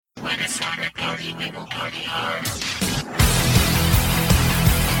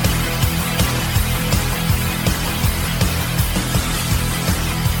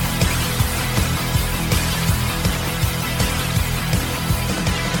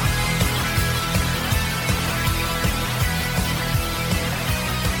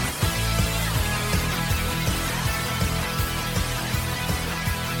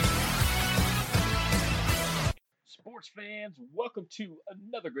Sports fans, welcome to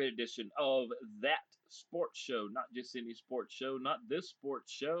another great edition of That Sports Show. Not just any sports show, not this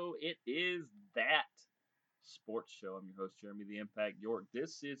sports show. It is That Sports Show. I'm your host, Jeremy the Impact York.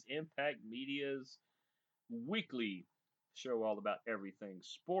 This is Impact Media's weekly show all about everything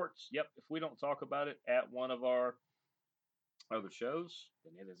sports. Yep, if we don't talk about it at one of our other shows,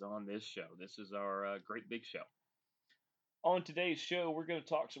 then it is on this show. This is our great big show. On today's show, we're going to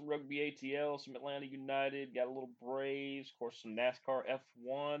talk some Rugby ATL, some Atlanta United, got a little Braves, of course, some NASCAR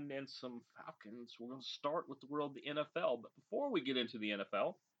F1, and some Falcons. We're going to start with the world of the NFL. But before we get into the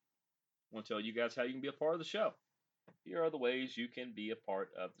NFL, I want to tell you guys how you can be a part of the show. Here are the ways you can be a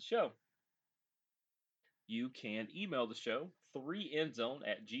part of the show. You can email the show,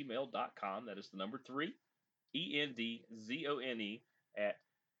 3endzone@gmail.com. That is the number 3, ENDZONE at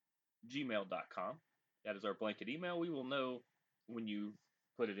gmail.com. That is our blanket email. We will know when you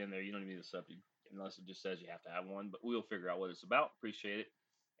put it in there. You don't even need a subject unless it just says you have to have one, but we'll figure out what it's about. Appreciate it.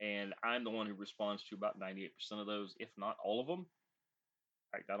 And I'm the one who responds to about 98% of those, if not all of them. In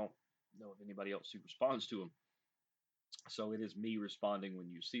fact, I don't know of anybody else who responds to them. So it is me responding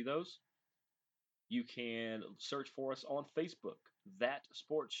when you see those. You can search for us on Facebook, That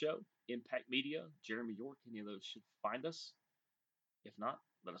Sports Show, Impact Media, Jeremy York. Any of those should find us. If not,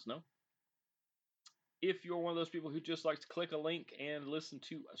 let us know. If you're one of those people who just likes to click a link and listen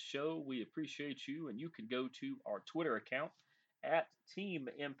to a show, we appreciate you. And you can go to our Twitter account at Team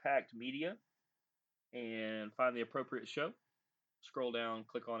Impact Media and find the appropriate show. Scroll down,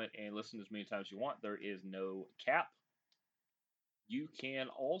 click on it, and listen as many times as you want. There is no cap. You can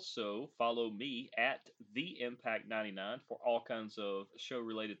also follow me at The Impact 99 for all kinds of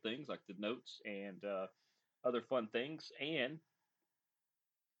show-related things like the notes and other fun things. And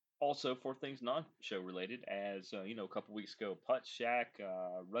also for things non-show related, as a couple weeks ago, Putt Shack,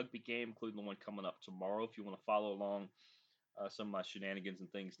 rugby game, including the one coming up tomorrow. If you want to follow along some of my shenanigans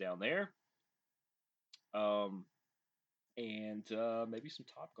and things down there, and maybe some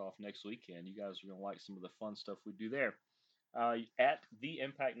Topgolf next weekend. You guys are gonna like some of the fun stuff we do there. At the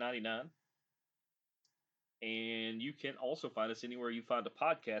Impact 99, and you can also find us anywhere you find a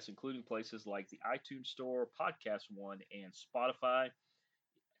podcast, including places like the iTunes Store, Podcast One, and Spotify.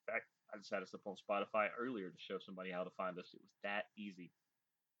 In fact, I just had us up on Spotify earlier to show somebody how to find us. It was that easy.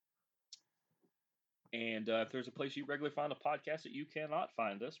 And if there's a place you regularly find a podcast that you cannot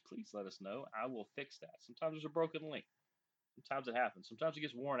find us, please let us know. I will fix that. Sometimes there's a broken link. Sometimes it happens. Sometimes it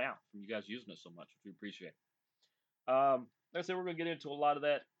gets worn out from you guys using it so much, which we appreciate. Like I said, we're going to get into a lot of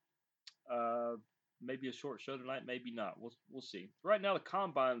that. Maybe a short show tonight, maybe not. We'll see. Right now, the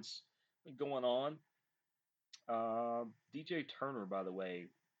combine's going on. DJ Turner, by the way,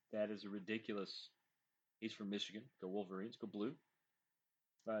 that is a ridiculous. He's from Michigan. Go Wolverines. Go Blue.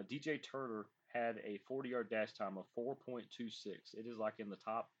 DJ Turner had a 40-yard dash time of 4.26. It is like in the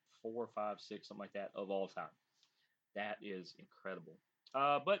top 4, 5, 6, something like that of all time. That is incredible.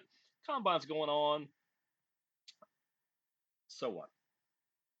 But combine's going on. So what?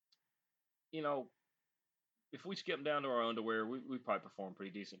 If we skip down to our underwear, we probably perform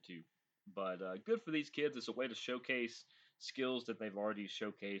pretty decent too. But good for these kids. It's a way to showcase skills that they've already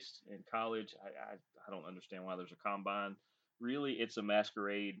showcased in college. I don't understand why there's a combine. Really, it's a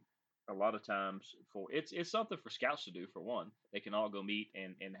masquerade a lot of times for it's something for scouts to do. For one, they can all go meet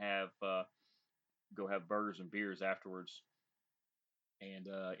and have go have burgers and beers afterwards, and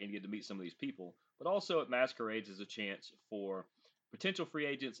get to meet some of these people. But also, it masquerades as a chance for potential free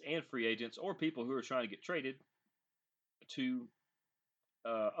agents and free agents or people who are trying to get traded to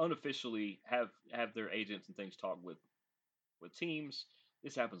unofficially have their agents and things talk with teams.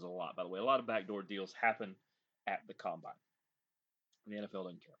 This happens a lot, by the way. A lot of backdoor deals happen at the combine. The NFL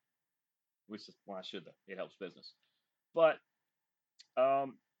doesn't care, which is why should they? It helps business. But I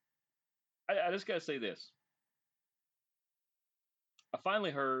just gotta say this. I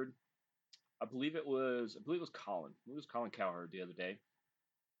finally heard. I believe it was Colin. It was Colin Cowherd the other day.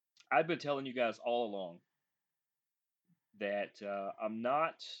 I've been telling you guys all along that I'm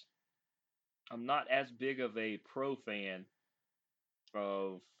not as big of a pro fan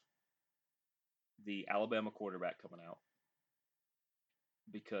of the Alabama quarterback coming out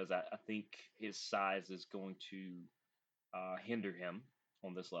because I think his size is going to hinder him.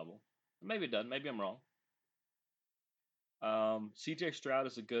 on this level. Maybe it doesn't. Maybe I'm wrong. CJ Stroud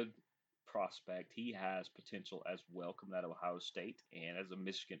is a good prospect. He has potential as well coming out of Ohio State. And as a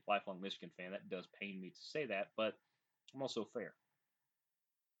lifelong Michigan fan, that does pain me to say that, but I'm also fair.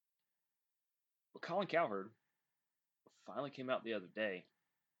 But Colin Cowherd finally came out the other day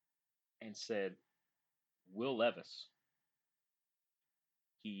and said, Will Levis,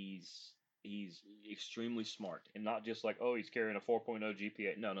 he's extremely smart. And not just like, oh, he's carrying a 4.0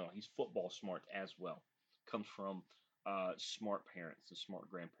 GPA. No, he's football smart as well. Comes from smart parents and smart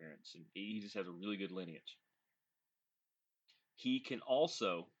grandparents. And he just has a really good lineage. He can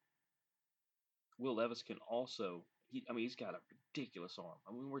also Will Levis can also. He's got a ridiculous arm.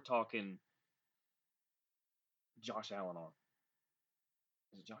 I mean, we're talking Josh Allen arm.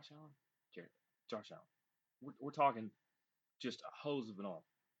 Is it Josh Allen? Jared, Josh Allen. We're talking just a hose of an arm.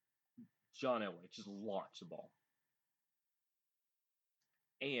 John Elway just launched the ball,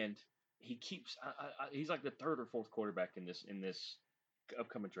 and he keeps. He's like the third or fourth quarterback in this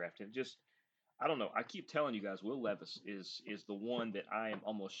upcoming draft, and just I don't know. I keep telling you guys, Will Levis is the one that I am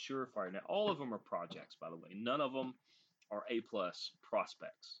almost surefire. Now, all of them are projects, by the way. None of them are A+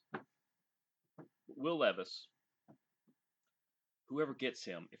 prospects. Will Levis, whoever gets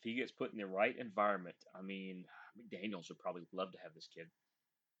him, if he gets put in the right environment, I mean, McDaniels would probably love to have this kid.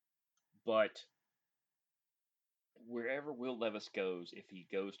 But wherever Will Levis goes, if he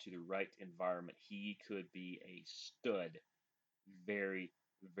goes to the right environment, he could be a stud very,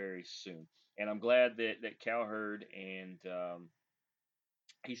 very soon. And I'm glad that Cowherd and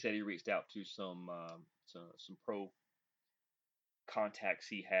he said he reached out to some pro contacts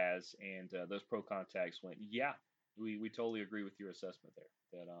he has, and those pro contacts went, yeah, we totally agree with your assessment there.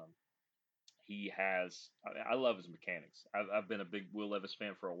 That he has. I love his mechanics. I've been a big Will Levis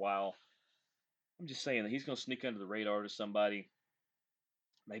fan for a while. I'm just saying that he's going to sneak under the radar to somebody.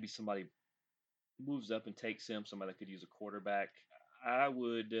 Maybe somebody moves up and takes him. Somebody that could use a quarterback. I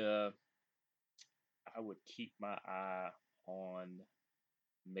would I would keep my eye on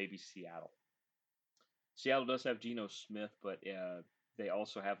maybe Seattle. Seattle does have Geno Smith, but they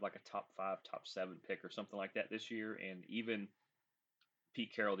also have like a top 5, top 7 pick or something like that this year. And even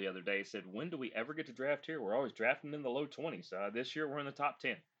Pete Carroll the other day said, "When do we ever get to draft here? We're always drafting in the low 20s. This year we're in the top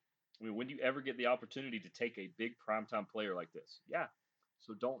 10. I mean, when do you ever get the opportunity to take a big primetime player like this? Yeah.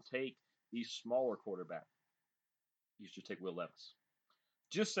 So don't take these smaller quarterbacks. You should take Will Levis.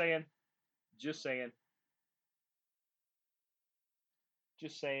 Just saying. Just saying.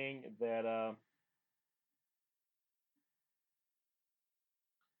 Just saying that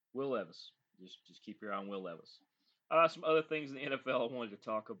Will Levis. Just keep your eye on Will Levis. Some other things in the NFL I wanted to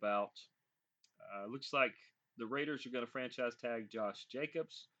talk about. Looks like the Raiders are going to franchise tag Josh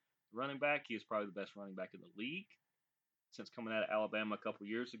Jacobs, running back. He is probably the best running back in the league. Since coming out of Alabama a couple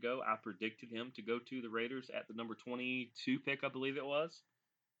years ago, I predicted him to go to the Raiders at the number 22 pick, I believe it was.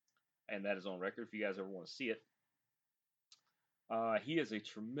 And that is on record if you guys ever want to see it. He is a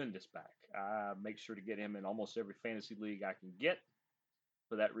tremendous back. I make sure to get him in almost every fantasy league I can get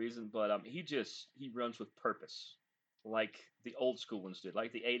for that reason. But he runs with purpose, like the old school ones did,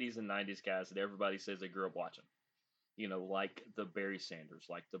 like the 80s and 90s guys that everybody says they grew up watching. Like the Barry Sanders,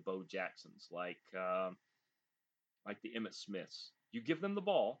 like the Bo Jacksons, like the Emmitt Smiths. You give them the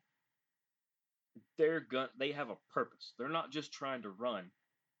ball, they have a purpose. They're not just trying to run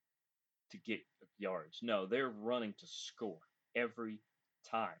to get yards. No, they're running to score every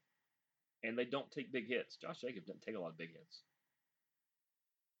time. And they don't take big hits. Josh Jacobs doesn't take a lot of big hits.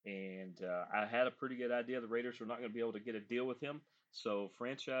 And I had a pretty good idea the Raiders were not going to be able to get a deal with him. So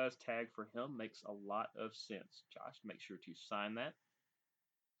franchise tag for him makes a lot of sense. Josh, make sure to sign that.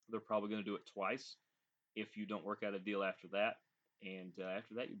 They're probably going to do it twice if you don't work out a deal after that. And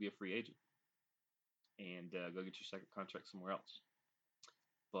after that, you'll be a free agent. And go get your second contract somewhere else.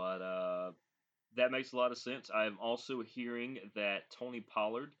 But that makes a lot of sense. I'm also hearing that Tony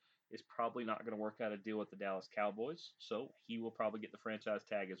Pollard is probably not going to work out a deal with the Dallas Cowboys, so he will probably get the franchise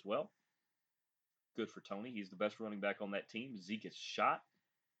tag as well. Good for Tony. He's the best running back on that team. Zeke is shot.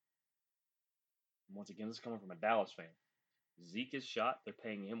 Once again, this is coming from a Dallas fan. Zeke is shot. They're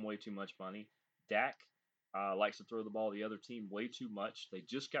paying him way too much money. Dak likes to throw the ball to the other team way too much. They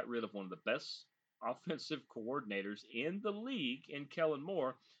just got rid of one of the best offensive coordinators in the league in Kellen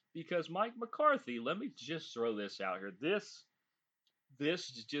Moore because Mike McCarthy, let me just throw this out here. This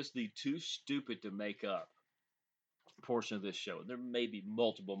is just the too stupid to make up portion of this show. There may be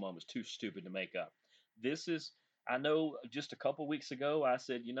multiple moments too stupid to make up. I know just a couple weeks ago I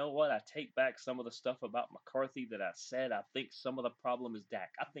said, you know what? I take back some of the stuff about McCarthy that I said. I think some of the problem is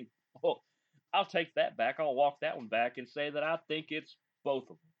Dak. I'll take that back. I'll walk that one back and say that I think it's Both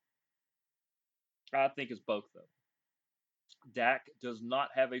of them. I think it's both, though. Dak does not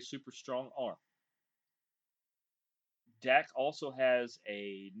have a super strong arm. Dak also has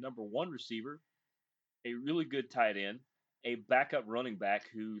a number one receiver, a really good tight end, a backup running back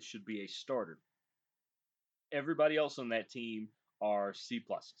who should be a starter. Everybody else on that team are C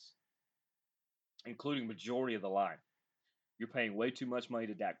pluses, including majority of the line. You're paying way too much money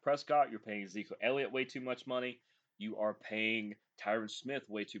to Dak Prescott. You're paying Ezekiel Elliott way too much money. You are paying Tyron Smith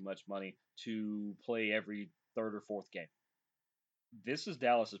way too much money to play every third or fourth game. This is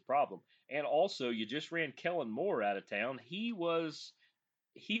Dallas's problem. And also, you just ran Kellen Moore out of town. He was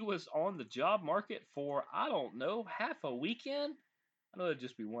on the job market for, I don't know, half a weekend. I know it'd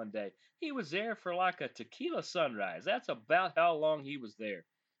just be one day. He was there for like a tequila sunrise. That's about how long he was there.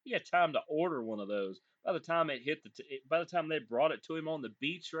 He had time to order one of those. By the time it hit by the time they brought it to him on the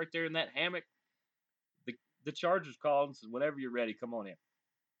beach right there in that hammock, the Chargers called and said, "Whenever you're ready, come on in."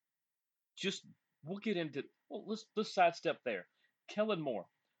 Just we'll get into. Well, let's sidestep there. Kellen Moore,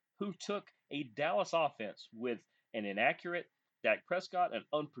 who took a Dallas offense with an inaccurate Dak Prescott, an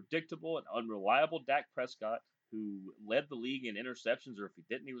unpredictable and unreliable Dak Prescott, who led the league in interceptions, or if he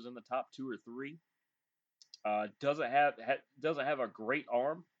didn't, he was in the top two or three. Doesn't have a great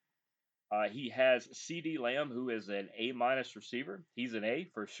arm. He has C.D. Lamb, who is an A minus receiver. He's an A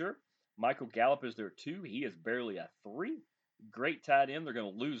for sure. Michael Gallup is their two. He is barely a three. Great tight end. They're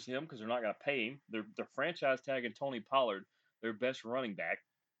going to lose him because they're not going to pay him. They're franchise tagging Tony Pollard, their best running back.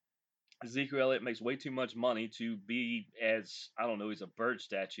 Ezekiel Elliott makes way too much money to be as, I don't know, he's a bird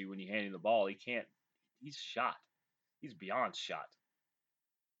statue when you hand him the ball. He can't, he's shot. He's beyond shot.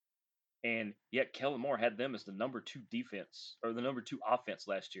 And yet Kellen Moore had them as the number two defense or the number two offense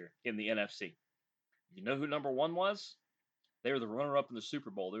last year in the NFC. You know who number one was? They were the runner up in the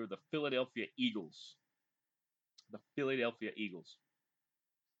Super Bowl. They were the Philadelphia Eagles. The Philadelphia Eagles.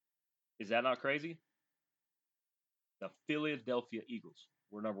 Is that not crazy? The Philadelphia Eagles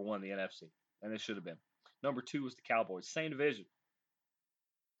were number one in the NFC, and they should have been. Number two was the Cowboys. Same division.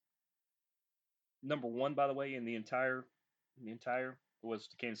 Number one, by the way, in the entire was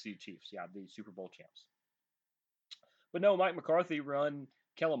the Kansas City Chiefs. Yeah, the Super Bowl champs. But no, Mike McCarthy run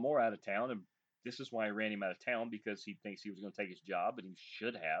Kellen Moore out of town, and this is why he ran him out of town because he thinks he was going to take his job, and he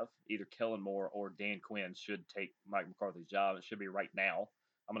should have. Either Kellen Moore or Dan Quinn should take Mike McCarthy's job. It should be right now.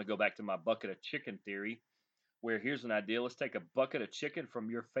 I'm going to go back to my bucket of chicken theory, where here's an idea. Let's take a bucket of chicken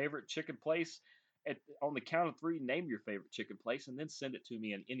from your favorite chicken place. On the count of three, name your favorite chicken place, and then send it to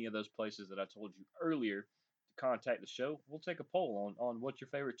me in any of those places that I told you earlier to contact the show. We'll take a poll on what your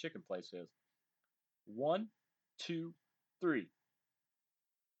favorite chicken place is. One, two, three.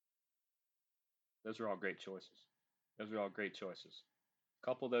 Those are all great choices. Those are all great choices. A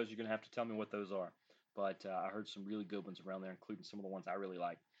couple of those you're going to have to tell me what those are. But I heard some really good ones around there, including some of the ones I really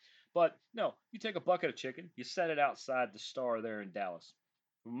like. But no, you take a bucket of chicken, you set it outside the Star there in Dallas.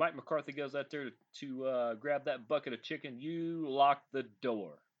 When Mike McCarthy goes out there to grab that bucket of chicken, you lock the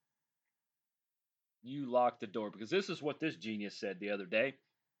door. You lock the door because this is what this genius said the other day.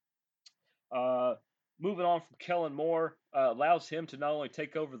 Uh, Moving on from Kellen Moore allows him to not only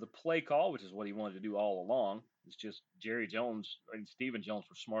take over the play call, which is what he wanted to do all along. It's just Jerry Jones and Stephen Jones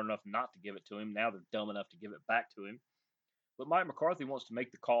were smart enough not to give it to him. Now they're dumb enough to give it back to him. But Mike McCarthy wants to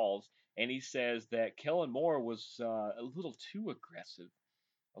make the calls, and he says that Kellen Moore was a little too aggressive,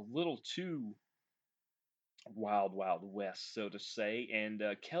 a little too wild, wild west, so to say. And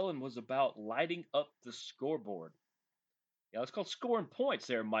Kellen was about lighting up the scoreboard. Yeah, it's called scoring points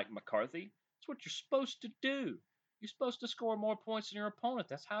there, Mike McCarthy. That's what you're supposed to do. You're supposed to score more points than your opponent.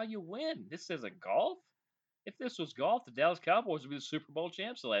 That's how you win. This isn't golf. If this was golf, the Dallas Cowboys would be the Super Bowl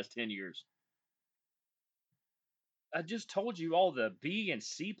champs the last 10 years. I just told you all the B and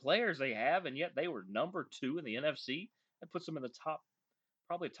C players they have, and yet they were number two in the NFC. That puts them in the top,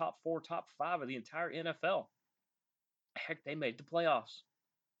 probably top four, top five of the entire NFL. Heck, they made the playoffs.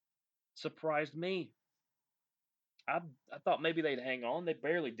 Surprised me. I thought maybe they'd hang on. They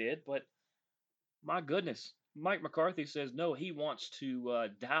barely did, but my goodness. Mike McCarthy says no, he wants to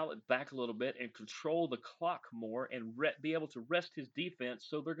dial it back a little bit and control the clock more and be able to rest his defense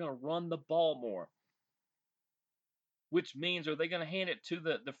so they're going to run the ball more. Which means, are they going to hand it to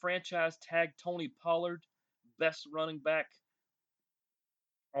the franchise tag Tony Pollard, best running back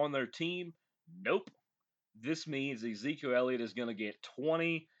on their team? Nope. This means Ezekiel Elliott is going to get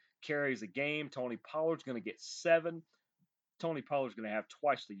 20 carries a game. Tony Pollard's going to get 7. Tony Pollard's going to have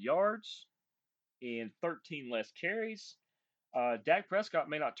twice the yards and 13 less carries. Dak Prescott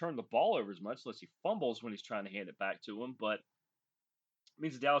may not turn the ball over as much unless he fumbles when he's trying to hand it back to him, but it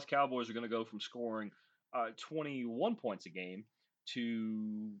means the Dallas Cowboys are going to go from scoring 21 points a game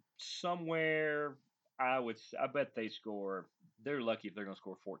to somewhere. I bet they score. They're lucky if they're going to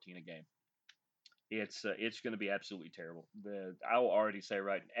score 14 a game. It's going to be absolutely terrible. I will already say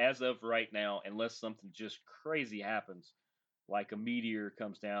right as of right now, unless something just crazy happens, like a meteor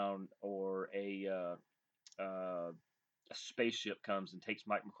comes down or a spaceship comes and takes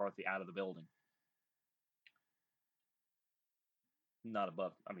Mike McCarthy out of the building. Not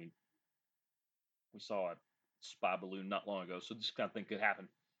above. I mean, we saw a spy balloon not long ago, so this kind of thing could happen.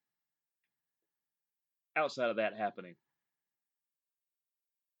 Outside of that happening,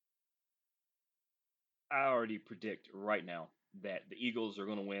 I already predict right now that the Eagles are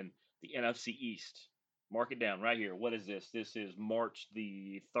going to win the NFC East. Mark it down right here. What is this? This is March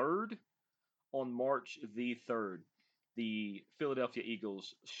the 3rd. On March the 3rd, the Philadelphia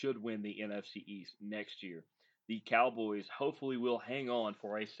Eagles should win the NFC East next year. The Cowboys hopefully will hang on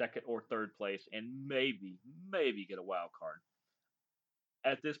for a second or third place and maybe get a wild card.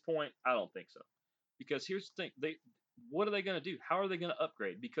 At this point, I don't think so. Because here's the thing: what are they going to do? How are they going to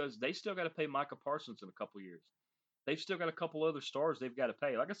upgrade? Because they still got to pay Micah Parsons in a couple years. They've still got a couple other stars they've got to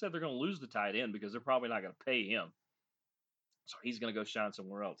pay. Like I said, they're going to lose the tight end because they're probably not going to pay him. So he's going to go shine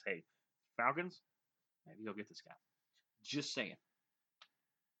somewhere else. Hey, Falcons, maybe go get this guy. Just saying.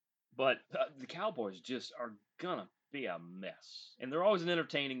 But the Cowboys just are gonna be a mess, and they're always an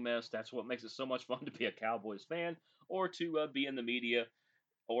entertaining mess. That's what makes it so much fun to be a Cowboys fan or to be in the media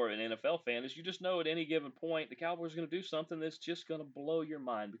or an NFL fan. Is you just know at any given point the Cowboys are going to do something that's just going to blow your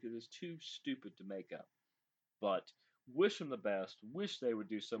mind because it's too stupid to make up. But wish them the best. Wish they would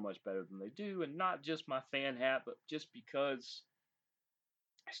do so much better than they do, and not just my fan hat, but just because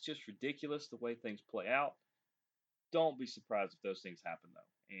it's just ridiculous the way things play out. Don't be surprised if those things happen though.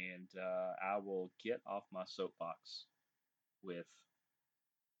 And I will get off my soapbox with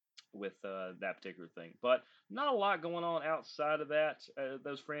that particular thing. But not a lot going on outside of that.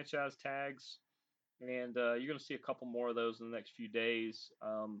 Those franchise tags, and you're going to see a couple more of those in the next few days.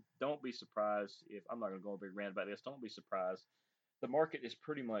 Don't be surprised if I'm not going to go on a big rant about this. Don't be surprised. The market is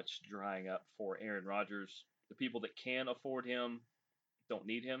pretty much drying up for Aaron Rodgers. The people that can afford him don't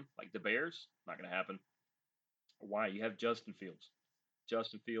need him, like the Bears. Not going to happen. Why? You have Justin Fields.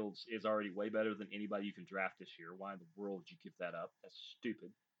 Justin Fields is already way better than anybody you can draft this year. Why in the world would you give that up? That's stupid.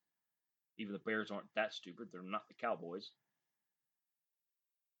 Even the Bears aren't that stupid. They're not the Cowboys.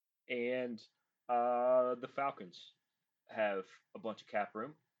 And the Falcons have a bunch of cap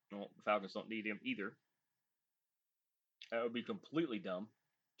room. Well, the Falcons don't need him either. That would be completely dumb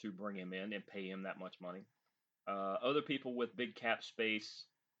to bring him in and pay him that much money. Other people with big cap space,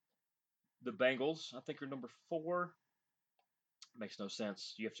 the Bengals, I think, are number 4. Makes no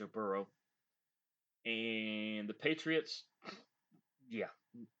sense. You have Joe Burrow. And the Patriots, yeah,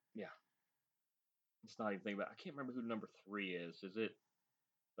 yeah. It's not even thinking about. I can't remember who number 3 is. Is it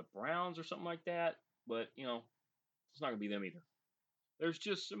the Browns or something like that? But it's not gonna be them either. There's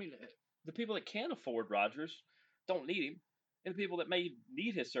just, I mean, the people that can afford Rodgers don't need him, and the people that may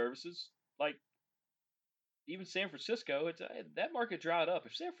need his services, like even San Francisco, it's that market dried up.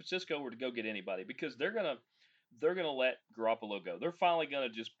 If San Francisco were to go get anybody, because they're gonna let Garoppolo go. They're finally gonna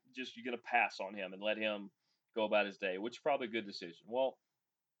just you're gonna pass on him and let him go about his day, which is probably a good decision. Well,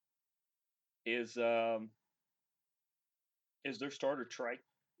 is is their starter Trey?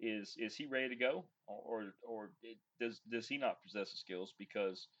 Is he ready to go, does he not possess the skills?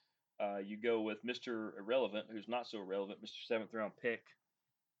 Because you go with Mister Irrelevant, who's not so irrelevant, Mister Seventh Round pick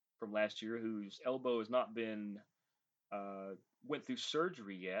from last year, whose elbow has not been went through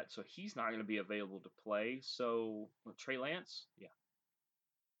surgery yet, so he's not going to be available to play. So Trey Lance, yeah,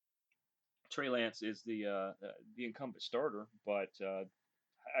 Trey Lance is the incumbent starter, but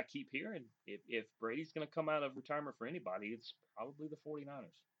I keep hearing if Brady's going to come out of retirement for anybody, it's probably the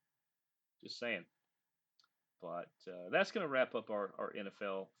 49ers. Just saying. But that's going to wrap up our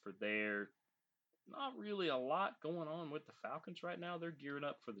NFL for there. Not really a lot going on with the Falcons right now. They're gearing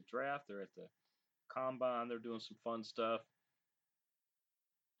up for the draft. They're at the combine. They're doing some fun stuff.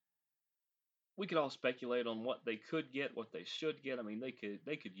 We could all speculate on what they could get, what they should get. I mean,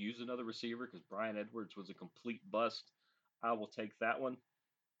 they could use another receiver because Brian Edwards was a complete bust. I will take that one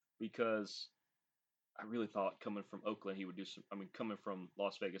because I really thought coming from Oakland he would do some. I mean, coming from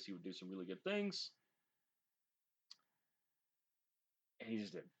Las Vegas he would do some really good things, and he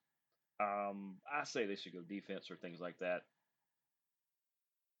just didn't. I say they should go defense or things like that.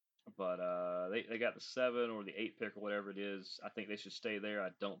 But they got the 7 or the 8 pick or whatever it is. I think they should stay there. I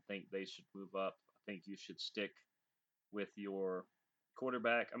don't think they should move up. I think you should stick with your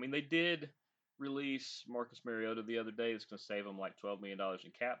quarterback. I mean, they did release Marcus Mariota the other day. It's going to save them like $12 million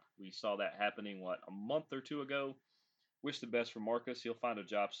in cap. We saw that happening, what, a month or two ago. Wish the best for Marcus. He'll find a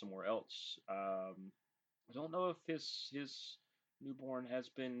job somewhere else. I don't know if his newborn has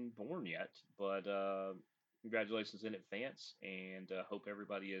been born yet, but congratulations in advance, and hope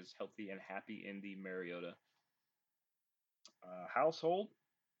everybody is healthy and happy in the Mariota household.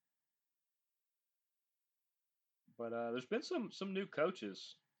 But there's been some new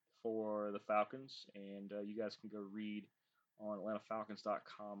coaches for the Falcons, and you guys can go read on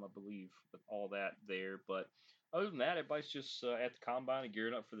AtlantaFalcons.com, I believe, with all that there. But other than that, everybody's just at the combine and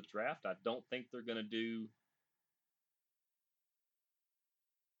gearing up for the draft. I don't think they're going to do.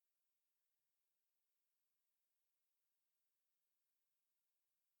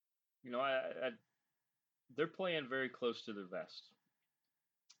 They're playing very close to their vest,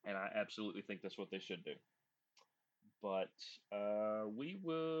 and I absolutely think that's what they should do. But we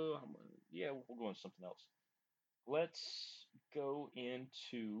will, yeah, we'll go into something else. Let's go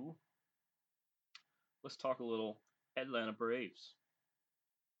into, let's talk a little Atlanta Braves.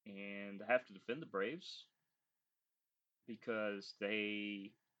 And I have to defend the Braves because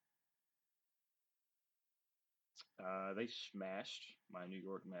they smashed my New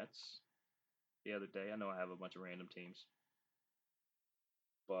York Mets the other day. I know I have a bunch of random teams,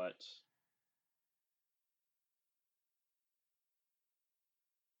 but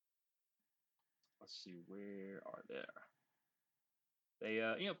let's see, where are they?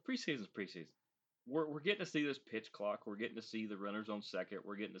 Preseason's preseason. We're getting to see this pitch clock. We're getting to see the runners on second.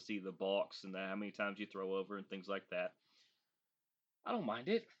 We're getting to see the balks and how many times you throw over and things like that. I don't mind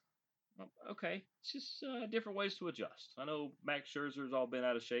it. Okay, it's just different ways to adjust. I know Max Scherzer's all been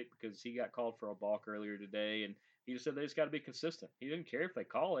out of shape because he got called for a balk earlier today, and he just said they just got to be consistent. He didn't care if they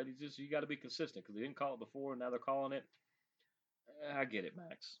call it. He just you got to be consistent because they didn't call it before, and now they're calling it. I get it,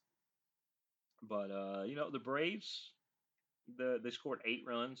 Max. But the Braves, they scored 8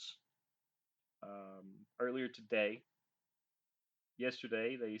 runs earlier today.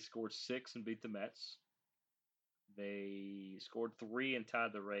 Yesterday, they scored 6 and beat the Mets. They scored 3 and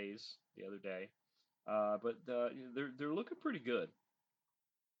tied the Rays the other day. But they're looking pretty good.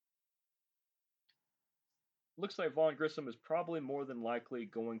 Looks like Vaughn Grissom is probably more than likely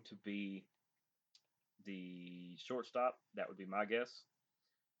going to be the shortstop. That would be my guess.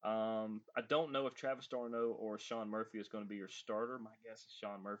 I don't know if Travis d'Arnaud or Sean Murphy is going to be your starter. My guess is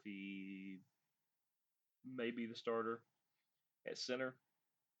Sean Murphy may be the starter at center.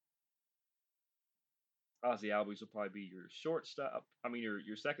 Ozzy Albies will probably be your shortstop. I mean,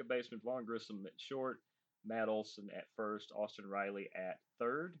 your second baseman, Vaughn Grissom at short, Matt Olson at first, Austin Riley at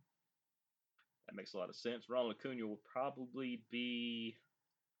third. That makes a lot of sense. Ronald Acuna will probably be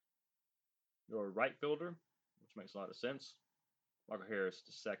your right fielder, which makes a lot of sense. Michael Harris,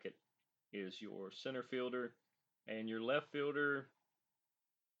 the second, is your center fielder. And your left fielder,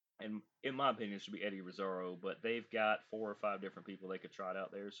 and in my opinion, should be Eddie Rosario, but they've got 4 or 5 different people they could try it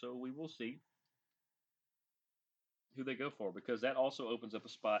out there. So we will see who they go for because that also opens up a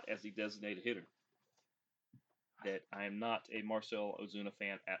spot as the designated hitter. That I am not a Marcell Ozuna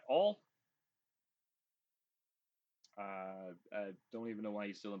fan at all. I don't even know why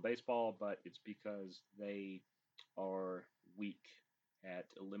he's still in baseball, but it's because they are weak at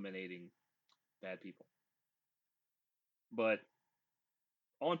eliminating bad people. But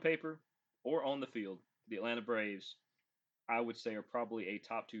on paper or on the field, the Atlanta Braves, I would say, are probably a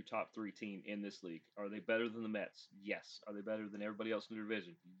top 2, top 3 team in this league. Are they better than the Mets? Yes. Are they better than everybody else in the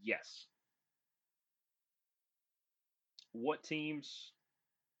division? Yes. What teams,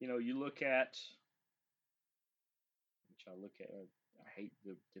 you look at, which I look at, I hate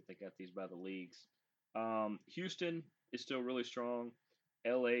that they got these by the leagues. Houston is still really strong.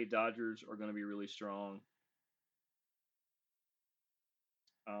 LA Dodgers are going to be really strong.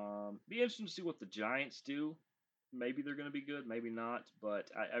 Be interesting to see what the Giants do. Maybe they're going to be good, maybe not. But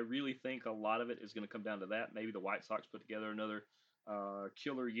I really think a lot of it is going to come down to that. Maybe the White Sox put together another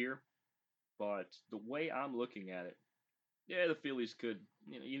killer year. But the way I'm looking at it, yeah, the Phillies could.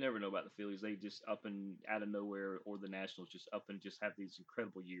 You never know about the Phillies. They just up and out of nowhere, or the Nationals just up and just have these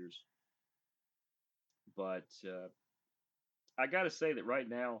incredible years. But I got to say that right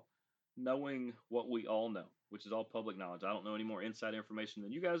now, knowing what we all know, which is all public knowledge, I don't know any more inside information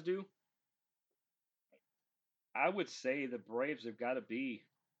than you guys do. I would say the Braves have got to be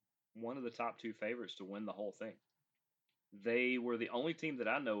one of the top 2 favorites to win the whole thing. They were the only team that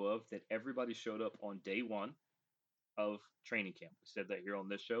I know of that everybody showed up on day 1 of training camp. We said that here on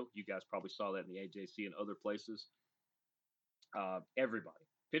this show. You guys probably saw that in the AJC and other places. Everybody.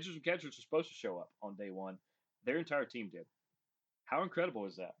 Pitchers and catchers are supposed to show up on day 1. Their entire team did. How incredible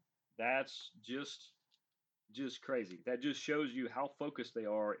is that? That's just crazy. That just shows you how focused they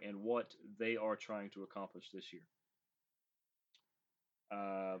are and what they are trying to accomplish this year.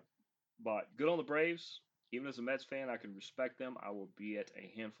 Uh, but good on the Braves. Even as a Mets fan, I can respect them. I will be at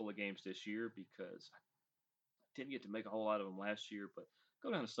a handful of games this year because I didn't get to make a whole lot of them last year. But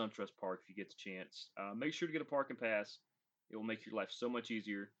go down to SunTrust Park if you get the chance. Make sure to get a parking pass. It will make your life so much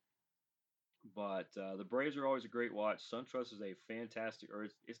easier. But the Braves are always a great watch. SunTrust is a fantastic, or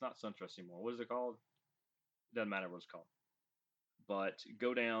it's not SunTrust anymore. What is it called? Doesn't matter what it's called. But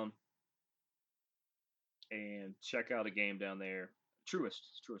go down and check out a game down there. Truist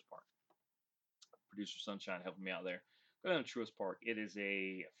Park. Producer Sunshine helping me out there. Go down to Truist Park. It is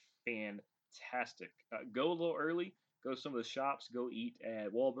a fantastic. Go a little early. Go to some of the shops. Go eat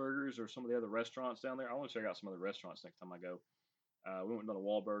at Wahlburgers or some of the other restaurants down there. I want to check out some other restaurants next time I go. We went down to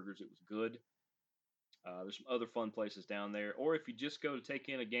Wahlburgers. It was good. There's some other fun places down there. Or if you just go to take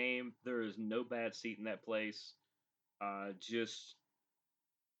in a game, there is no bad seat in that place.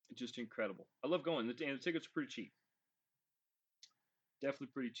 Just incredible. I love going. And the tickets are pretty cheap. Definitely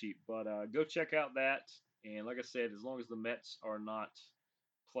pretty cheap. But go check out that. And like I said, as long as the Mets are not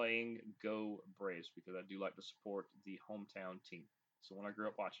playing, go Braves because I do like to support the hometown team. So when I grew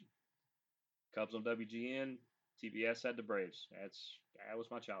up watching Cubs on WGN, TBS had the Braves. That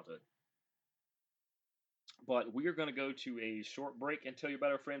was my childhood. But we are going to go to a short break and tell you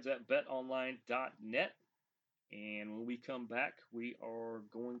about our friends at BetOnline.net. And when we come back, we are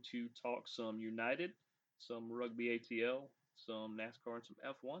going to talk some United, some Rugby ATL, some NASCAR, and some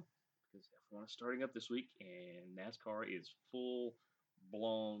F1 because F1 is starting up this week and NASCAR is full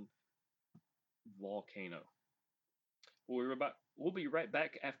blown volcano. We'll be right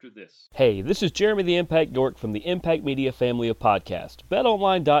back after this. Hey, this is Jeremy the Impact York from the Impact Media family of podcasts.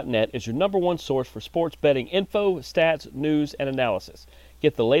 BetOnline.net is your number one source for sports betting info, stats, news, and analysis.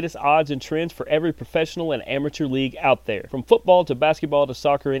 Get the latest odds and trends for every professional and amateur league out there. From football to basketball to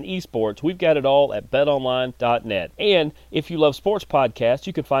soccer and esports, we've got it all at BetOnline.net. And if you love sports podcasts,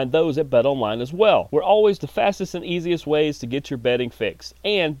 you can find those at BetOnline as well. We're always the fastest and easiest ways to get your betting fix.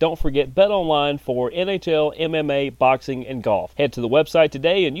 And don't forget BetOnline for NHL, MMA, boxing, and golf. Head to the website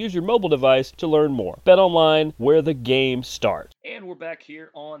today and use your mobile device to learn more. BetOnline, where the game starts. And we're back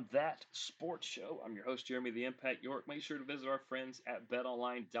here on That Sports Show. I'm your host, Jeremy the Impact York. Make sure to visit our friends at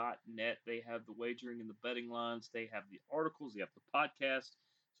betonline.net. They have the wagering and the betting lines. They have the articles. They have the podcast. So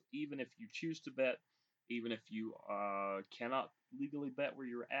even if you choose to bet, even if you cannot legally bet where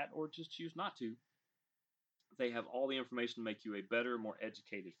you're at or just choose not to, they have all the information to make you a better, more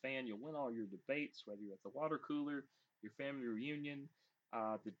educated fan. You'll win all your debates, whether you're at the water cooler, your family reunion,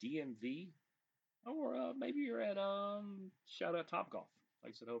 the DMV, or maybe you're at shout out Top Golf.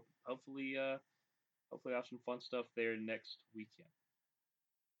 Like I said, hopefully I have some fun stuff there next weekend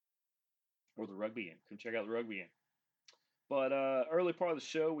or the rugby game. Come check out the rugby game. But early part of the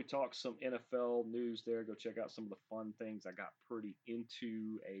show, we talked some NFL news there. Go check out some of the fun things. I got pretty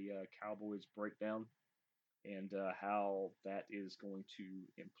into a Cowboys breakdown and how that is going to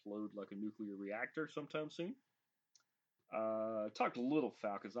implode like a nuclear reactor sometime soon. Talked a little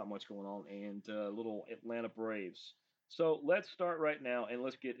Falcons, not much going on, and a little Atlanta Braves. So let's start right now and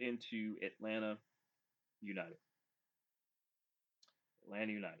let's get into Atlanta United.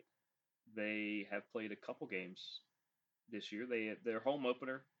 Atlanta United. They have played a couple games this year. Their home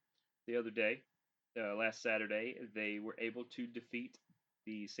opener the other day, last Saturday, they were able to defeat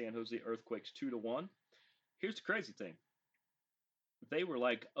the San Jose Earthquakes 2-1. Here's the crazy thing: they were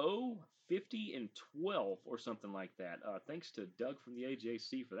like 50 and 12 or something like that. Thanks to Doug from the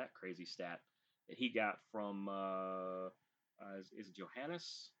AJC for that crazy stat that he got from is it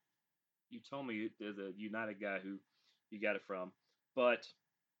Johannes? You told me the United guy who you got it from, but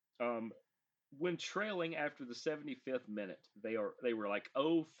um, when trailing after the 75th minute, they were like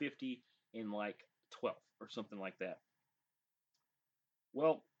 50 and like 12 or something like that.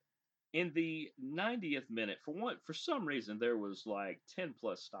 Well, in the 90th minute, for some reason there was like 10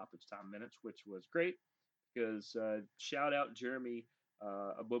 plus stoppage time minutes, which was great because shout out Jeremy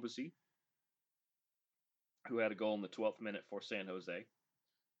Abubasi, who had a goal in the 12th minute for San Jose.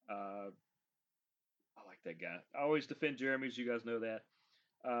 Uh, I like that guy. I always defend Jeremy, as you guys know that.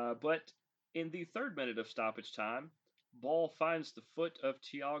 But in the third minute of stoppage time, ball finds the foot of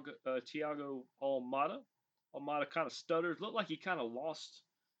Tiago Almada. Almada kind of stutters, looked like he kind of lost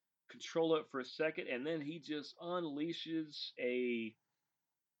control it for a second, and then he just unleashes a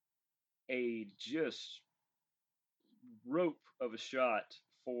just rope of a shot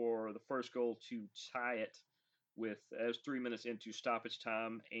for the first goal to tie it with as 3 minutes into stoppage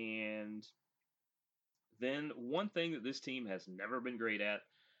time. And then one thing that this team has never been great at,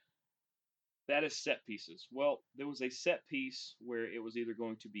 that is set pieces. Well, there was a set piece where it was either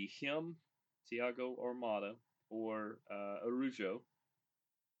going to be him, Tiago Armada, or Arujo,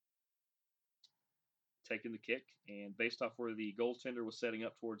 taking the kick, and based off where the goaltender was setting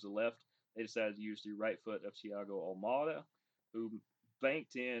up towards the left, they decided to use the right foot of Thiago Almada, who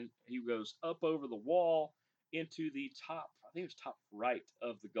banked in. He goes up over the wall into the top, I think it was top right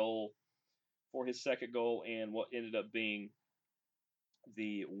of the goal for his second goal, and what ended up being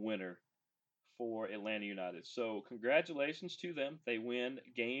the winner for Atlanta United. So congratulations to them. They win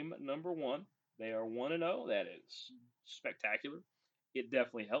game number one. They are 1-0. That is spectacular. It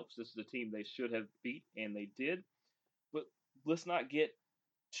definitely helps. This is a team they should have beat, and they did. But let's not get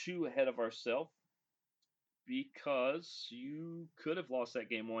too ahead of ourselves because you could have lost that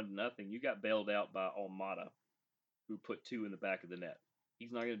game 1-0. You got bailed out by Almada, who put two in the back of the net.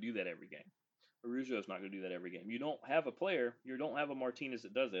 He's not going to do that every game. Araujo's not going to do that every game. You don't have a player, you don't have a Martinez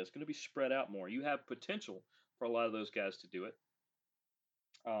that does that. It's going to be spread out more. You have potential for a lot of those guys to do it.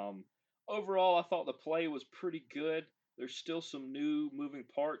 Um, Overall, I thought the play was pretty good. There's still some new moving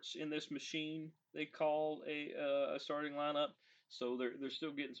parts in this machine they call a starting lineup, so they're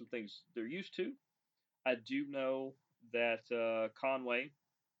still getting some things they're used to. I do know that Conway.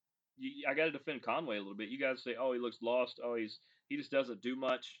 I got to defend Conway a little bit. You guys say, "Oh, he looks lost. Oh, he just doesn't do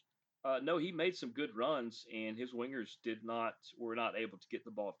much." No, he made some good runs, and his wingers were not able to get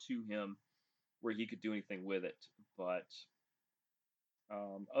the ball to him where he could do anything with it. But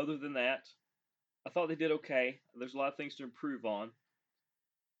other than that, I thought they did okay. There's a lot of things to improve on.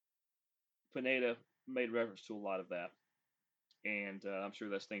 Pineda made reference to a lot of that, and I'm sure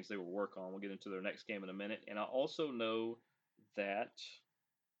that's things they will work on. We'll get into their next game in a minute. And I also know that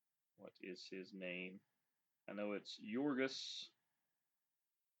what is his name? I know it's Yorgos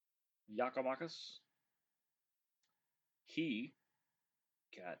Yakamakis. He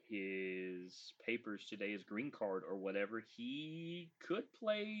got his papers today, his green card or whatever. He could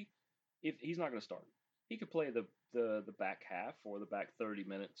play if he's not going to start. He could play the back half or the back 30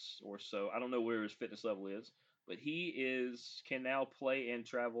 minutes or so. I don't know where his fitness level is, but he is can now play and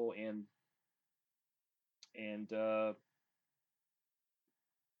travel and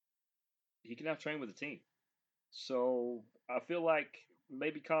he can now train with the team. So I feel like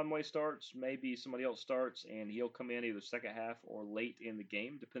maybe Conway starts, maybe somebody else starts, and he'll come in either second half or late in the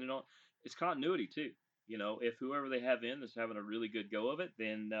game, depending on it's continuity too. You know, if whoever they have in is having a really good go of it,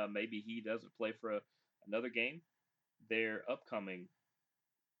 then maybe he doesn't play for another game. They're upcoming.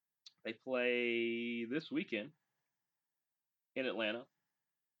 They play this weekend in Atlanta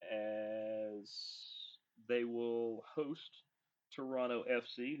as they will host Toronto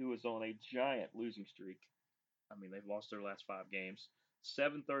FC, who is on a giant losing streak. I mean, they've lost their last 5 games.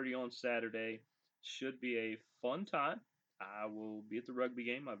 7:30 on Saturday should be a fun time. I will be at the rugby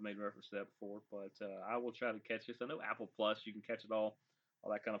game. I've made reference to that before, but I will try to catch this. I know Apple Plus, you can catch it all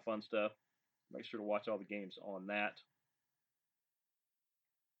that kind of fun stuff. Make sure to watch all the games on that.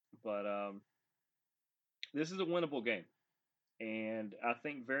 But this is a winnable game, and I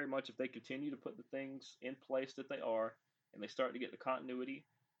think very much if they continue to put the things in place that they are, and they start to get the continuity,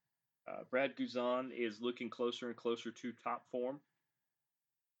 Brad Guzan is looking closer and closer to top form,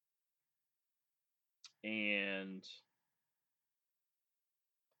 and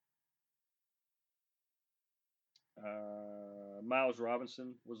Miles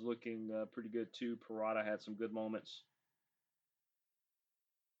Robinson was looking pretty good too. Parada had some good moments.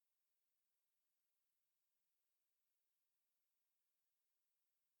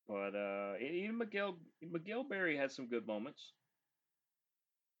 But even Miguel Berry had some good moments.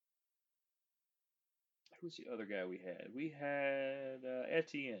 Who's the other guy we had? We had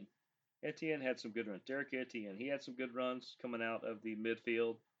Etienne. Etienne had some good runs. Derek Etienne. He had some good runs coming out of the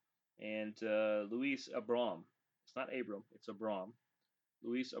midfield. And Luis Abram. It's not Abram. It's Abram.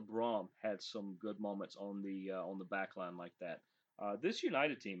 Luis Abram had some good moments on the back line like that. This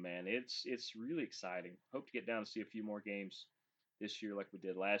United team, man, it's really exciting. Hope to get down to see a few more games this year like we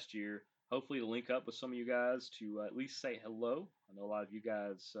did last year. Hopefully to link up with some of you guys to at least say hello. I know a lot of you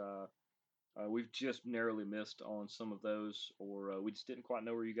guys we've just narrowly missed on some of those, or we just didn't quite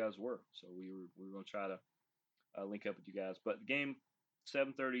know where you guys were. So we were going to try to link up with you guys. But the game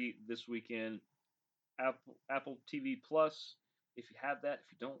 7:30 this weekend. Apple TV Plus. If you have that,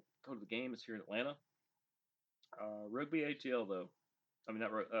 if you don't, go to the game. It's here in Atlanta. Rugby ATL though. I mean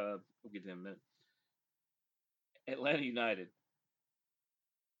not. We'll get to them in a minute. Atlanta United,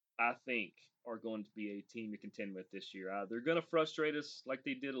 I think, are going to be a team to contend with this year. They're going to frustrate us like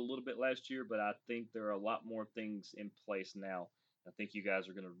they did a little bit last year, but I think there are a lot more things in place now. I think you guys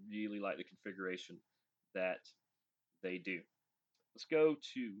are going to really like the configuration that they do. Let's go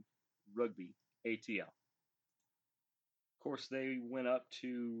to Rugby ATL. Of course, they went up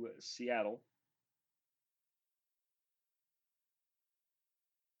to Seattle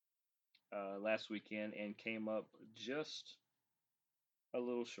last weekend and came up just a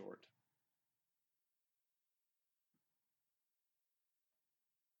little short.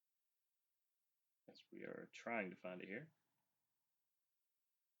 As we are trying to find it here.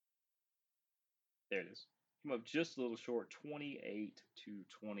 There it is. Came up just a little short,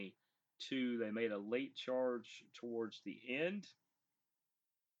 28-22. They made a late charge towards the end.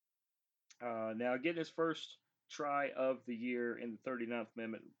 Now, getting his first try of the year in the 39th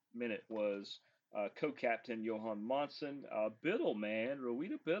minute was co-captain Johan Monson. Biddle, man,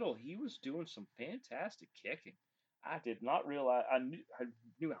 Rowita Biddle, he was doing some fantastic kicking. I did not realize. I knew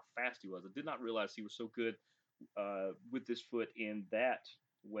how fast he was. I did not realize he was so good with his foot in that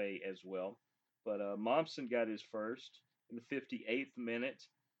way as well. But Momsen got his first in the 58th minute.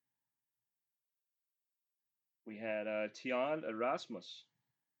 We had Tian Erasmus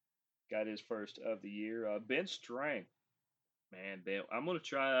got his first of the year. Ben Strang, man, Ben, I'm gonna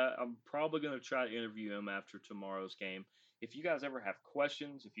try. I'm probably gonna try to interview him after tomorrow's game. If you guys ever have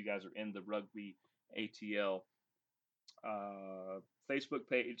questions, if you guys are in the Rugby ATL uh, Facebook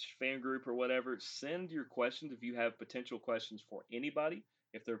page, fan group, or whatever, send your questions if you have potential questions for anybody.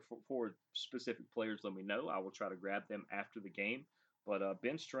 If they're for specific players, let me know. I will try to grab them after the game. But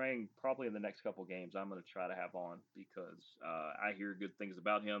Ben Strang, probably in the next couple games, I'm going to try to have on because I hear good things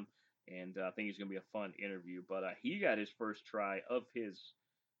about him, and I think he's going to be a fun interview. But he got his first try of his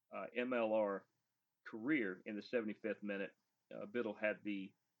MLR career in the 75th minute. Biddle had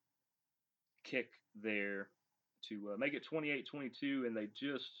the kick there to make it 28-22, and it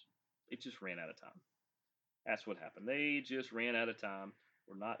just ran out of time. That's what happened. They just ran out of time.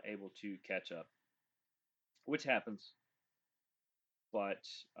 Were not able to catch up, which happens. But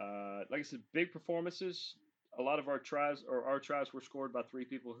like I said, big performances. A lot of our tries were scored by three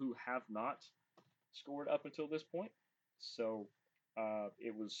people who have not scored up until this point. So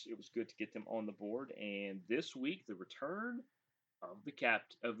it was good to get them on the board. And this week, the return of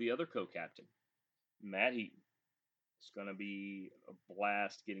the other co-captain, Matt Heaton. It's going to be a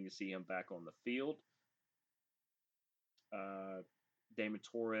blast getting to see him back on the field. Uh, Damon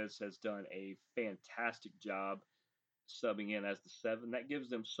Torres has done a fantastic job subbing in as the 7. That gives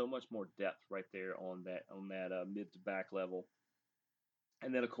them so much more depth right there on that mid to back level.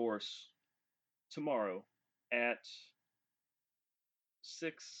 And then of course tomorrow at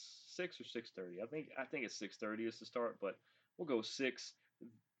 6 or 6:30. I think it's 6:30 is the start, but we'll go 6.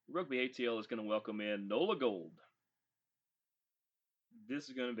 Rugby ATL is going to welcome in NOLA Gold. This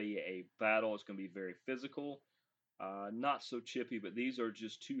is going to be a battle. It's going to be very physical. Not so chippy, but these are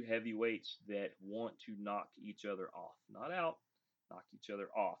just two heavyweights that want to knock each other off. Not out, knock each other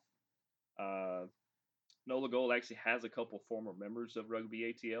off. Uh, NOLA Gold actually has a couple former members of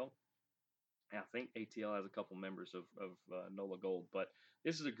Rugby ATL. And I think ATL has a couple members of NOLA Gold. But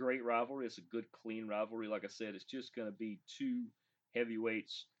this is a great rivalry. It's a good, clean rivalry. Like I said, it's just going to be two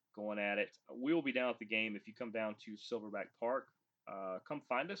heavyweights going at it. We'll be down at the game. If you come down to Silverback Park, come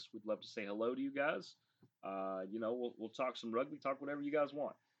find us. We'd love to say hello to you guys. We'll talk some rugby, talk whatever you guys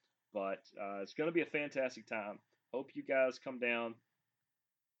want. But it's going to be a fantastic time. Hope you guys come down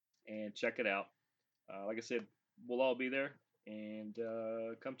and check it out. Like I said, we'll all be there and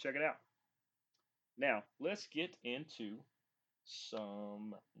come check it out. Now, let's get into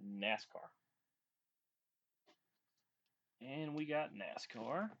some NASCAR. And we got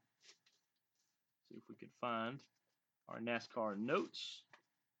NASCAR. See if we can find our NASCAR notes.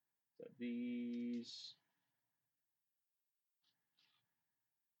 These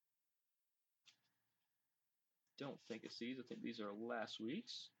don't think it's these. I think these are last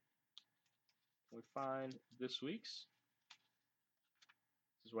week's. Can we find this week's?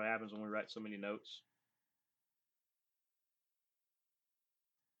 This is what happens when we write so many notes.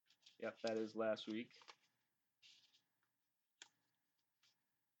 Yep, that is last week.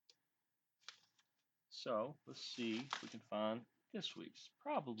 So let's see if we can find this week's.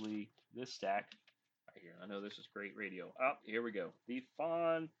 Probably this stack right here. I know this is great radio. Oh, here we go. The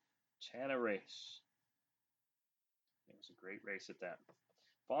Fontana race. It was a great race at that.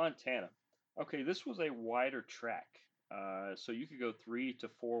 Fontana. Okay, this was a wider track. So you could go 3 to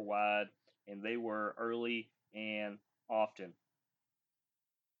 4 wide, and they were early and often.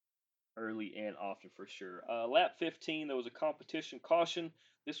 Early and often for sure. Lap 15, there was a competition caution.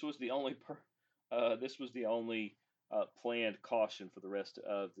 This was the only planned caution for the rest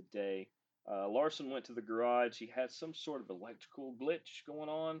of the day. Larson went to the garage. He had some sort of electrical glitch going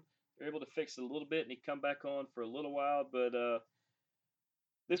on. They were able to fix it a little bit, and he come back on for a little while. But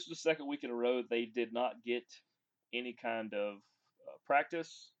this was the second week in a row they did not get any kind of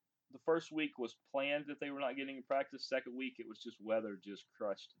practice. the first week was planned that they were not getting in practice. Second week, it was just weather just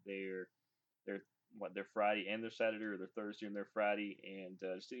crushed their their Friday and their Saturday, or their Thursday and their Friday, and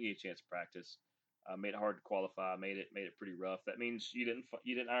just didn't get a chance to practice. Made it hard to qualify. Made it pretty rough. That means you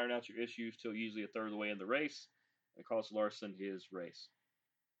didn't iron out your issues till usually a third of the way in the race. It cost Larson his race.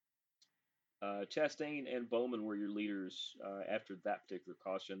 Chastain and Bowman were your leaders after that particular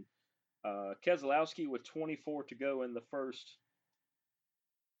caution. Keselowski with 24 to go in the first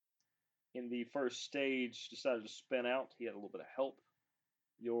stage decided to spin out. He had a little bit of help.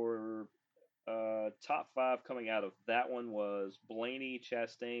 Your top five coming out of that one was Blaney,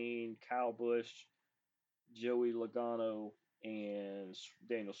 Chastain, Kyle Busch, Joey Logano, and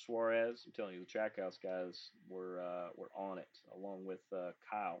Daniel Suarez. I'm telling you, the Trackhouse guys were on it, along with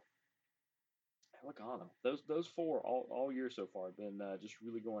Kyle. Logano. Those four all year so far have been just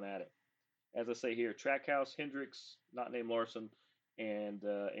really going at it. As I say here, Trackhouse, Hendricks, not named Larson, and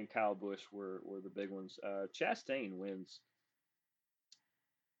Kyle Busch were the big ones. Chastain wins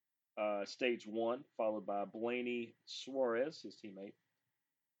stage one, followed by Blaney, Suarez, his teammate,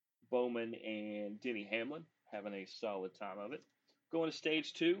 Bowman, and Denny Hamlin, having a solid time of it. Going to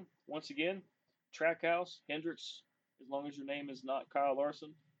stage two, once again, Trackhouse, Hendricks, as long as your name is not Kyle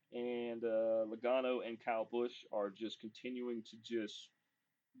Larson, and Logano and Kyle Busch are just continuing to just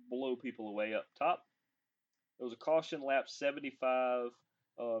blow people away up top. There was a caution lap 75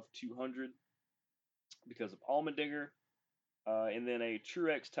 of 200 because of Allmendinger, and then a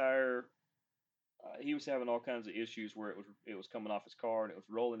Truex tire. He was having all kinds of issues where it was coming off his car and it was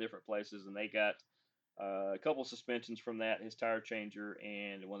rolling different places, and they got a couple of suspensions from that, his tire changer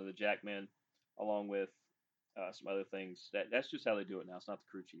and one of the jackmen, along with some other things. That's just how they do it now. It's not the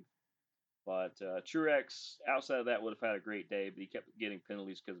crew chief. But Truex, outside of that, would have had a great day, but he kept getting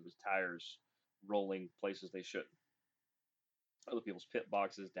penalties because of his tires rolling places they shouldn't. Other people's pit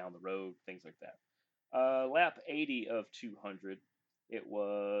boxes down the road, things like that. Lap 80 of 200, it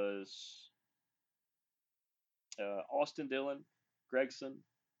was Austin Dillon, Gregson,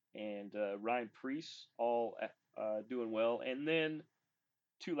 and Ryan Preece all doing well. And then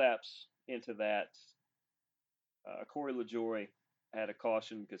 2 laps into that, Corey LaJoy had a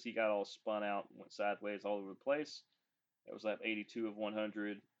caution because he got all spun out and went sideways all over the place. It was lap 82 of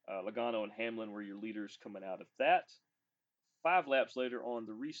 100. Logano and Hamlin were your leaders coming out of that. 5 laps later on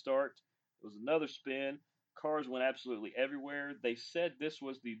the restart, it was another spin. Cars went absolutely everywhere. They said this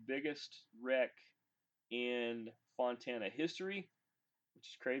was the biggest wreck in Fontana history, which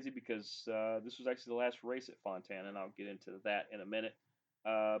is crazy because this was actually the last race at Fontana, and I'll get into that in a minute.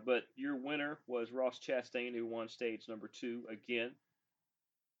 But your winner was Ross Chastain, who won stage number 2 again.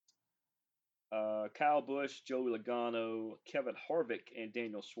 Kyle Busch, Joey Logano, Kevin Harvick, and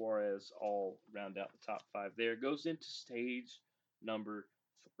Daniel Suarez all round out the top 5 there. It goes into stage number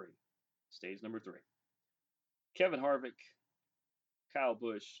 3. Stage number 3. Kevin Harvick, Kyle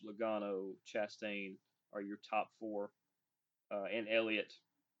Busch, Logano, Chastain are your top 4. And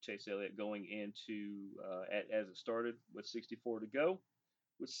Chase Elliott going into as it started with 64 to go.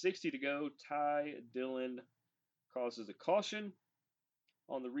 With 60 to go, Ty Dillon causes a caution.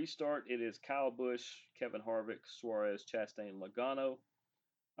 On the restart, it is Kyle Busch, Kevin Harvick, Suarez, Chastain, Logano.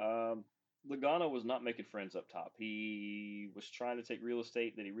 Logano was not making friends up top. He was trying to take real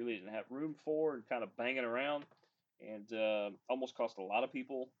estate that he really didn't have room for and kind of banging around, and almost cost a lot of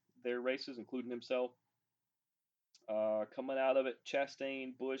people their races, including himself. Coming out of it,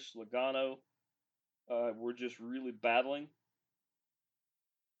 Chastain, Busch, Logano were just really battling.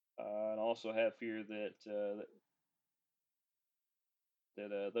 And also have here that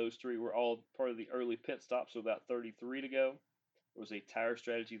those three were all part of the early pit stop, so about 33 to go. There was a tire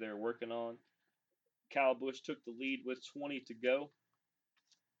strategy they were working on. Kyle Busch took the lead with 20 to go,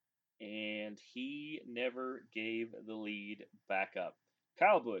 and he never gave the lead back up.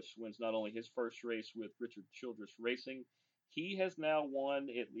 Kyle Busch wins not only his first race with Richard Childress Racing, he has now won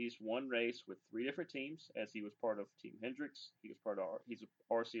at least one race with 3 different teams, as he was part of Team Hendricks. He's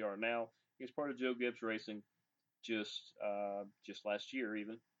a RCR now. He was part of Joe Gibbs Racing just last year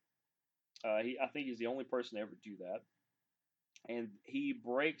even. I think he's the only person to ever do that, and he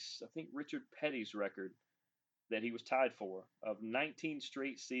breaks I think Richard Petty's record that he was tied for of 19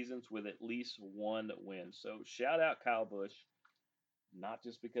 straight seasons with at least one win. So shout out Kyle Busch, not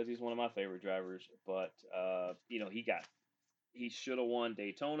just because he's one of my favorite drivers, but he should have won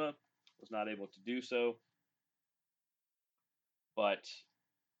Daytona, was not able to do so, but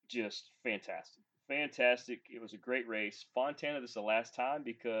just fantastic. Fantastic. It was a great race. Fontana, this is the last time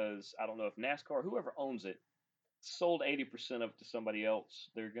because I don't know if NASCAR, whoever owns it, sold 80% of it to somebody else.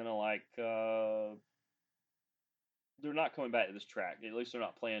 They're going to they're not coming back to this track. At least they're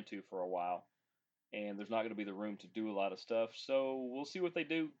not planning to for a while. And there's not going to be the room to do a lot of stuff. So we'll see what they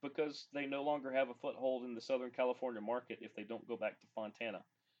do because they no longer have a foothold in the Southern California market if they don't go back to Fontana.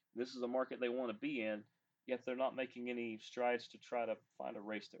 This is a market they want to be in, yet they're not making any strides to try to find a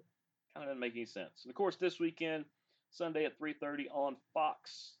race there. Kind of doesn't make any sense. And of course, this weekend, Sunday at 3:30 on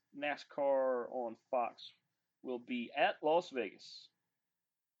Fox, NASCAR on Fox will be at Las Vegas.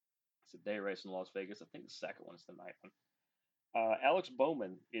 It's a day race in Las Vegas. I think the second one is the night one. Alex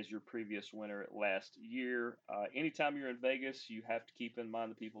Bowman is your previous winner last year. Anytime you're in Vegas, you have to keep in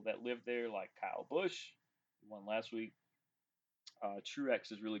mind the people that live there, like Kyle Busch, who won last week.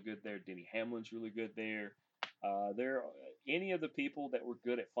 Truex is really good there. Denny Hamlin's really good there. There, any of the people that were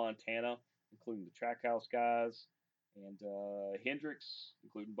good at Fontana, including the Trackhouse guys and Hendricks,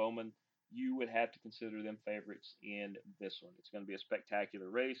 including Bowman, you would have to consider them favorites in this one. It's going to be a spectacular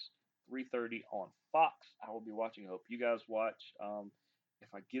race. 3:30 on Fox. I will be watching. I hope you guys watch.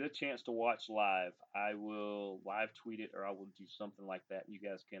 If I get a chance to watch live, I will live tweet it or I will do something like that, and you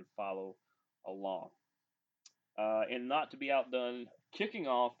guys can follow along. And not to be outdone, kicking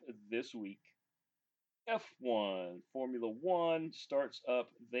off this week, F1 Formula One starts up.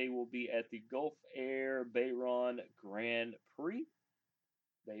 They will be at the Gulf Air Bahrain Grand Prix.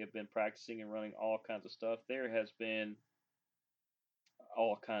 They have been practicing and running all kinds of stuff. There has been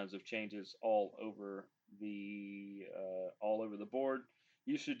all kinds of changes all over the board.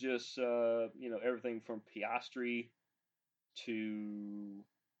 You should just everything from Piastri to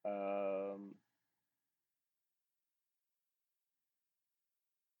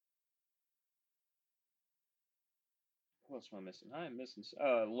what else am I missing? I am missing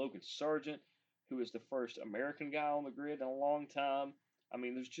Logan Sargent, who is the first American guy on the grid in a long time. I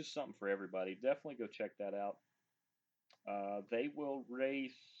mean, there's just something for everybody. Definitely go check that out. They will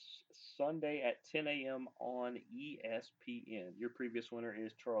race Sunday at 10 a.m. on ESPN. Your previous winner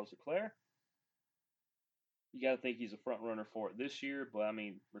is Charles Leclerc. You got to think he's a front runner for it this year, but I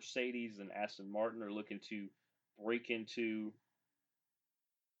mean, Mercedes and Aston Martin are looking to break into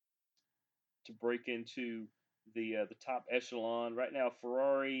the top echelon right now.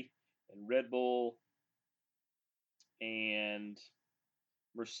 Ferrari and Red Bull and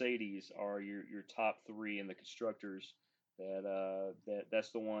Mercedes are your top three in the constructors.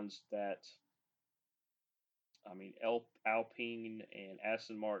 That's the ones that I mean, Alpine and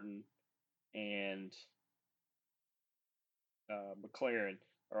Aston Martin and McLaren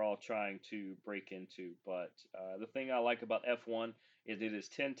are all trying to break into. But the thing I like about F1 is it is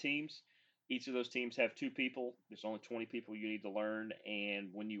 10 teams. Each of those teams have two people. There's only 20 people you need to learn. And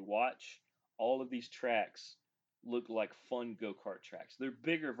when you watch, all of these tracks look like fun go-kart tracks. They're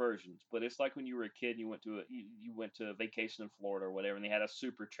bigger versions, but it's like when you were a kid and you went to a vacation in Florida or whatever, and they had a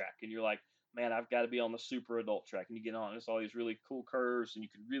super track, and you're like, man, I've got to be on the super adult track. And you get on, it's all these really cool curves, and you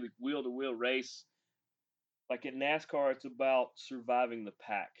can really wheel-to-wheel race like in NASCAR, it's about surviving the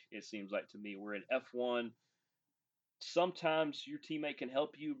pack. It seems like to me. Where in F1, sometimes your teammate can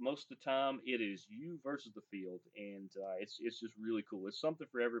help you. Most of the time, it is you versus the field, and it's just really cool. It's something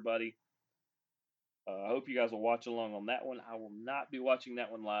for everybody. I hope you guys will watch along on that one. I will not be watching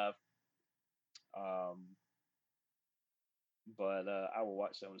that one live, um, but I will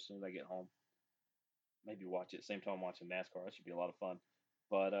watch that one as soon as I get home. Maybe watch it at the same time I'm watching NASCAR. That should be a lot of fun.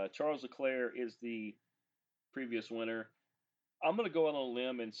 But Charles Leclerc is the previous winner. I'm going to go out on a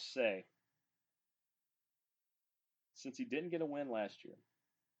limb and say, since he didn't get a win last year,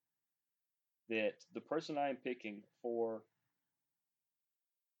 that the person I am picking for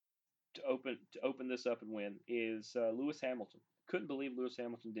to open this up and win is Lewis Hamilton. Couldn't believe Lewis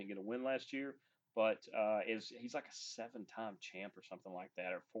Hamilton didn't get a win last year, but is he's like a 7-time champ or something like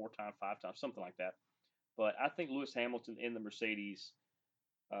that, or 4-time, 5-time, something like that. But I think Lewis Hamilton in the Mercedes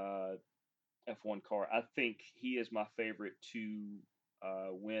uh, F1 car, I think he is my favorite to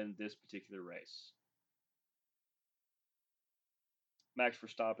win this particular race. Max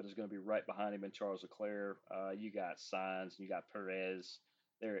Verstappen is going to be right behind him and Charles Leclerc. You got Sainz, you got Perez,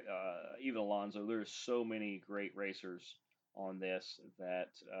 there, even Alonso. There's so many great racers on this that,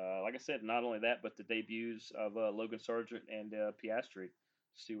 like I said, not only that, but the debuts of Logan Sargent and Piastri.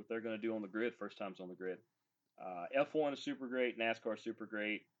 See what they're going to do on the grid. First times on the grid. F1 is super great. NASCAR is super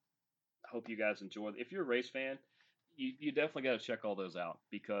great. I hope you guys enjoy it. If you're a race fan, you definitely got to check all those out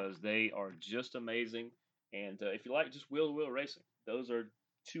because they are just amazing. And if you like just wheel to wheel racing, those are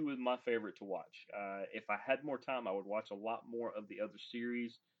two of my favorite to watch. If I had more time, I would watch a lot more of the other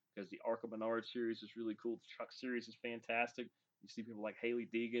series because the Arca Menard series is really cool. The Truck series is fantastic. You see people like Haley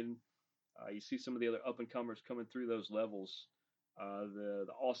Deegan. You see some of the other up and comers coming through those levels. The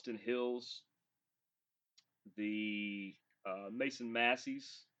Austin Hills the Mason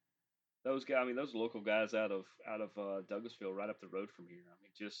Masseys. Those guys, I mean, those local guys out of Douglasville, right up the road from here. I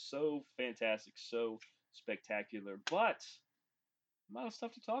mean, just so fantastic, so spectacular. But I'm out of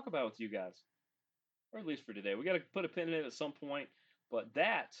stuff to talk about with you guys, or at least for today. We got to put a pin in it at some point. But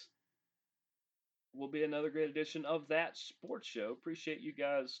that will be another great edition of That Sports Show. Appreciate you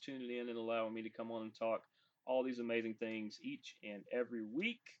guys tuning in and allowing me to come on and talk all these amazing things each and every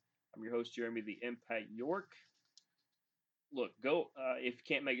week. I'm your host, Jeremy the Impact York. Look, go if you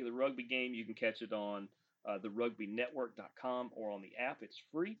can't make it to the rugby game, you can catch it on therugbynetwork.com or on the app. It's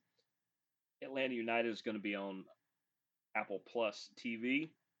free. Atlanta United is going to be on Apple Plus TV.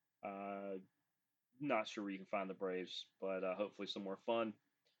 Not sure where you can find the Braves, but hopefully somewhere fun.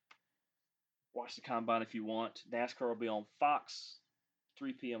 Watch the combine if you want. NASCAR will be on Fox,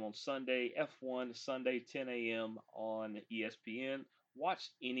 3 p.m. on Sunday. F1 Sunday, 10 a.m. on ESPN.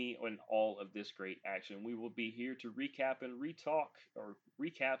 Watch any and all of this great action. We will be here to recap and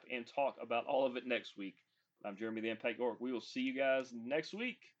talk about all of it next week. I'm Jeremy the Impact York. We will see you guys next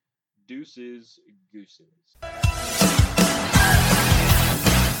week. Deuces, gooses.